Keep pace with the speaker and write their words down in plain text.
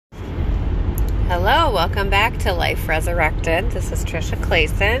Hello, welcome back to Life Resurrected. This is Trisha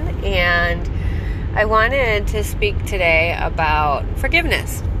Clayson, and I wanted to speak today about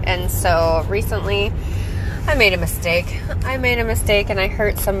forgiveness. And so recently, I made a mistake. And I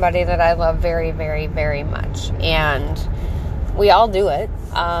hurt somebody that I love very, very, very much. And we all do it.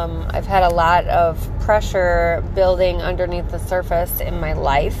 I've had a lot of pressure building underneath the surface in my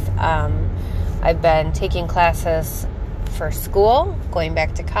life. I've been taking classes for school, going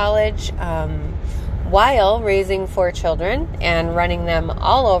back to college, while raising 4 children and running them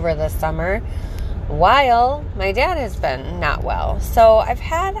all over the summer, while my dad has been not well. So I've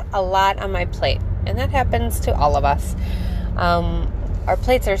had a lot on my plate, and that happens to all of us. Our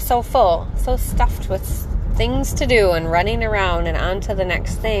plates are so full, so stuffed with things to do and running around and on to the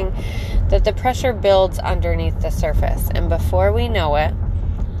next thing, that the pressure builds underneath the surface. And before we know it,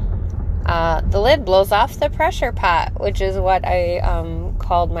 the lid blows off the pressure pot, which is what I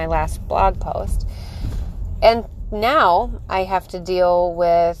called my last blog post. And now I have to deal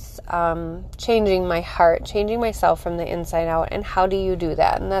with changing my heart, changing myself from the inside out. And how do you do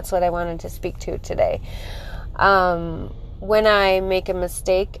that? And that's what I wanted to speak to today. When I make a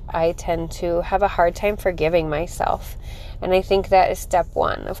mistake, I tend to have a hard time forgiving myself. And I think that is step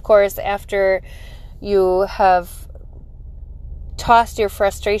one. Of course, after you have tossed your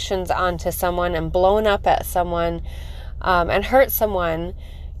frustrations onto someone and blown up at someone and hurt someone,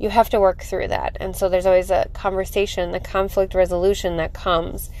 you have to work through that. And so there's always a conversation, the conflict resolution that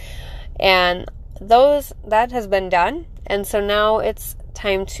comes. And that has been done. And so now it's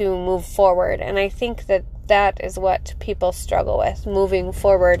time to move forward. And I think that is what people struggle with, moving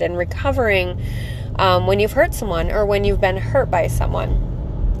forward and recovering when you've hurt someone or when you've been hurt by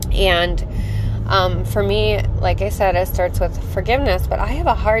someone. And for me, like I said, it starts with forgiveness, but I have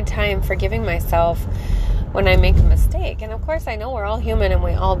a hard time forgiving myself when I make a mistake. And of course, I know we're all human and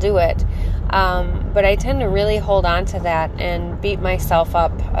we all do it. But I tend to really hold on to that and beat myself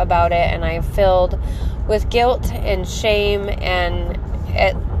up about it. And I'm filled with guilt and shame, and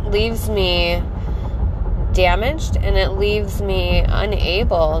it leaves me damaged, and it leaves me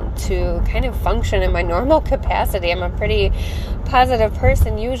unable to kind of function in my normal capacity. I'm a pretty positive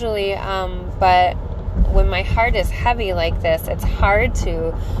person usually, but when my heart is heavy like this, it's hard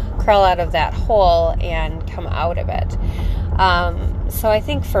to crawl out of that hole and come out of it. So I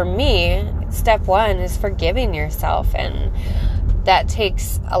think for me, step one is forgiving yourself, and that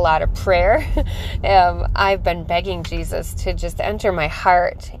takes a lot of prayer. I've been begging Jesus to just enter my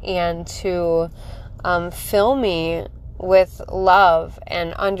heart and to fill me with love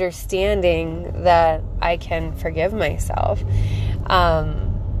and understanding that I can forgive myself.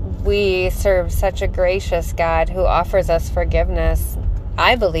 We serve such a gracious God who offers us forgiveness,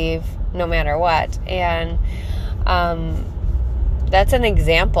 I believe, no matter what. And that's an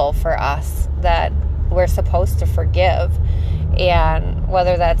example for us that we're supposed to forgive. And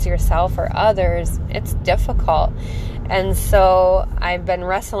whether that's yourself or others, it's difficult. And so I've been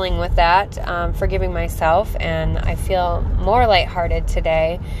wrestling with that, forgiving myself, and I feel more lighthearted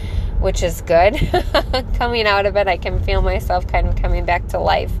today, which is good. Coming out of it, I can feel myself kind of coming back to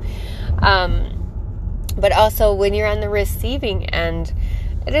life. But also when you're on the receiving end,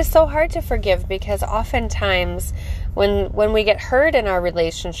 it is so hard to forgive, because oftentimes when we get hurt in our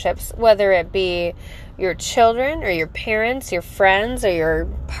relationships, whether it be your children or your parents, your friends or your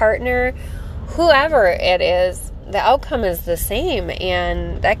partner, whoever it is, the outcome is the same.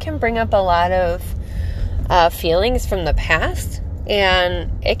 And that can bring up a lot of feelings from the past.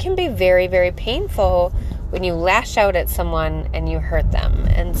 And it can be very, very painful when you lash out at someone and you hurt them.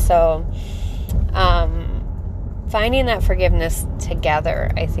 And so finding that forgiveness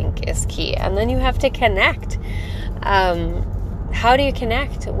together, I think, is key. And then you have to connect. How do you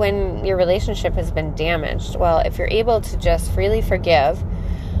connect when your relationship has been damaged? Well, if you're able to just freely forgive,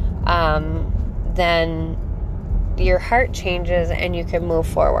 then your heart changes and you can move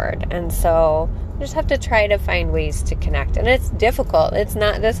forward. And so you just have to try to find ways to connect. And it's difficult.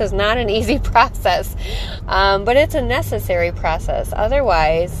 This is not an easy process, but it's a necessary process.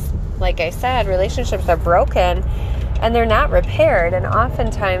 Otherwise, like I said, relationships are broken and they're not repaired. And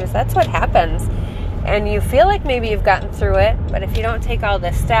oftentimes that's what happens. And you feel like maybe you've gotten through it, but if you don't take all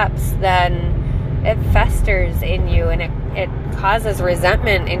the steps, then it festers in you and it causes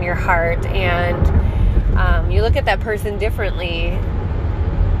resentment in your heart. And you look at that person differently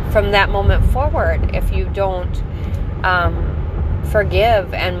from that moment forward if you don't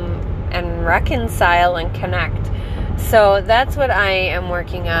forgive and reconcile and connect. So that's what I am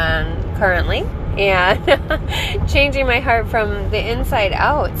working on currently, and changing my heart from the inside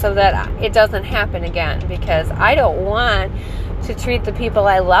out so that it doesn't happen again, because I don't want to treat the people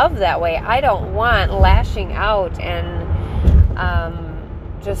I love that way. I don't want lashing out and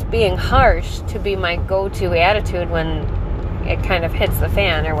just being harsh to be my go-to attitude when it kind of hits the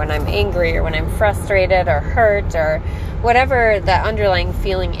fan, or when I'm angry, or when I'm frustrated or hurt, or whatever the underlying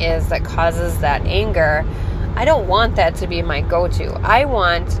feeling is that causes that anger. I don't want that to be my go-to. I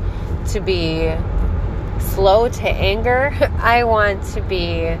want to be slow to anger. I want to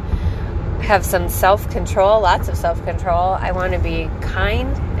have some self-control, lots of self-control. I want to be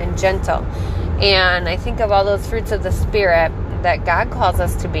kind and gentle. And I think of all those fruits of the Spirit that God calls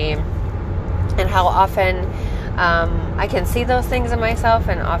us to be, and how often I can see those things in myself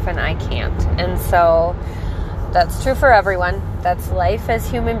and often I can't. And so that's true for everyone. That's life as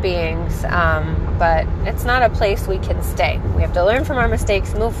human beings. But it's not a place we can stay. We have to learn from our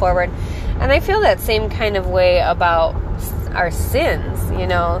mistakes, move forward. And I feel that same kind of way about our sins,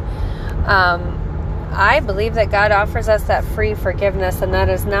 I believe that God offers us that free forgiveness, and that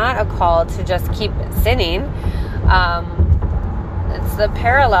is not a call to just keep sinning. It's the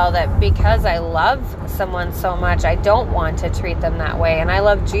parallel that because I love someone so much, I don't want to treat them that way. And I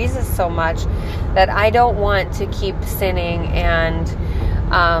love Jesus so much that I don't want to keep sinning and,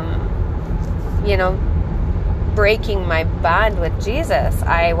 breaking my bond with Jesus.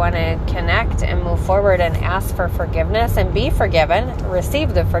 I want to connect and move forward and ask for forgiveness and be forgiven,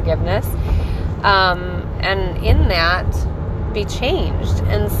 receive the forgiveness, and in that be changed.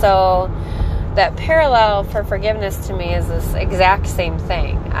 And so that parallel for forgiveness to me is this exact same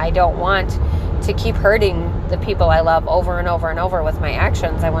thing. I don't want to keep hurting the people I love over and over and over with my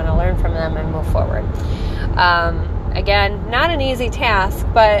actions. I want to learn from them and move forward. Again, not an easy task,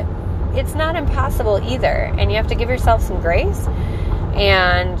 but it's not impossible either. And you have to give yourself some grace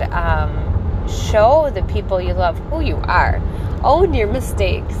and show the people you love who you are. Own your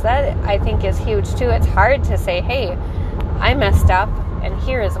mistakes. That, I think, is huge too. It's hard to say, hey, I messed up and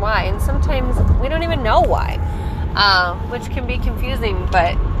here is why. And sometimes we don't even know why, which can be confusing.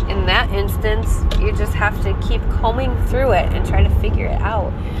 But in that instance, you just have to keep combing through it and try to figure it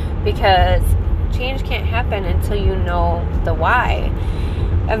out, because change can't happen until you know the why.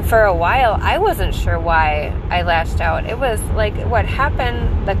 And for a while, I wasn't sure why I lashed out. It was like what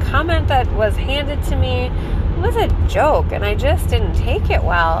happened, the comment that was handed to me was a joke, and I just didn't take it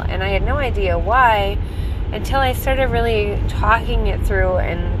well. And I had no idea why until I started really talking it through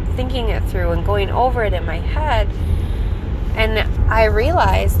and thinking it through and going over it in my head. And I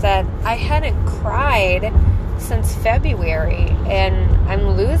realized that I hadn't cried since February, and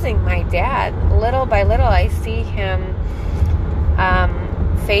I'm losing my dad. Little by little, I see him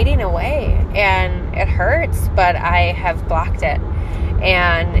fading away, and it hurts, but I have blocked it.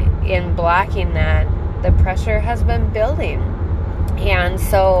 And in blocking that, the pressure has been building. And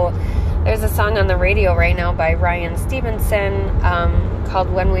so there's a song on the radio right now by Ryan Stevenson called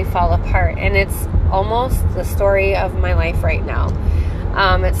When We Fall Apart, and it's almost the story of my life right now.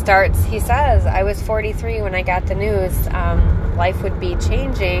 It starts, he says, I was 43 when I got the news life would be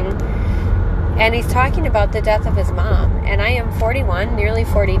changing. And he's talking about the death of his mom. And I am 41, nearly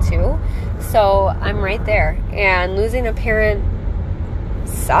 42. So I'm right there. And losing a parent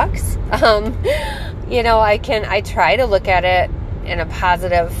sucks. I try to look at it in a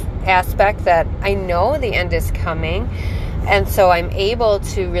positive aspect, that I know the end is coming. And so I'm able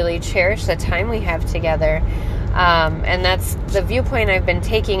to really cherish the time we have together. And that's the viewpoint I've been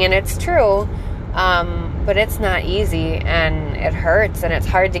taking. And it's true. But it's not easy, and it hurts, and it's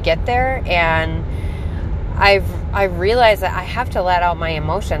hard to get there. And I realized that I have to let out my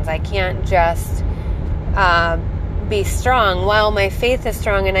emotions. I can't just be strong. While my faith is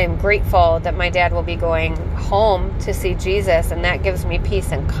strong, and I'm grateful that my dad will be going home to see Jesus, and that gives me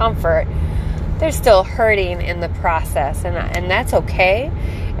peace and comfort, there's still hurting in the process, and that's okay.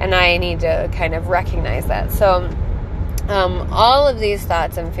 And I need to kind of recognize that. So all of these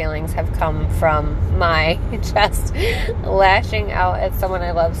thoughts and feelings have come from my just lashing out at someone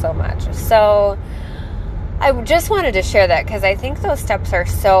I love so much. So I just wanted to share that, because I think those steps are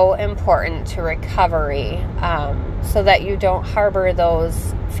so important to recovery, so that you don't harbor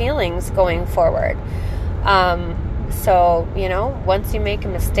those feelings going forward. So, once you make a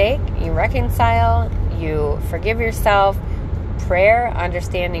mistake, you reconcile, you forgive yourself, prayer,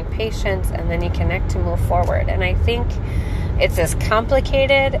 understanding, patience, and then you connect to move forward. And I think it's as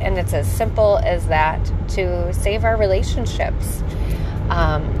complicated and it's as simple as that to save our relationships.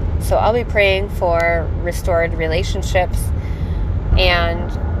 So I'll be praying for restored relationships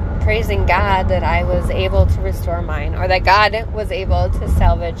and praising God that I was able to restore mine, or that God was able to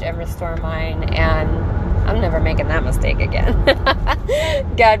salvage and restore mine. And I'm never making that mistake again.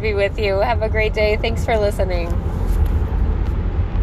 God be with you. Have a great day. Thanks for listening.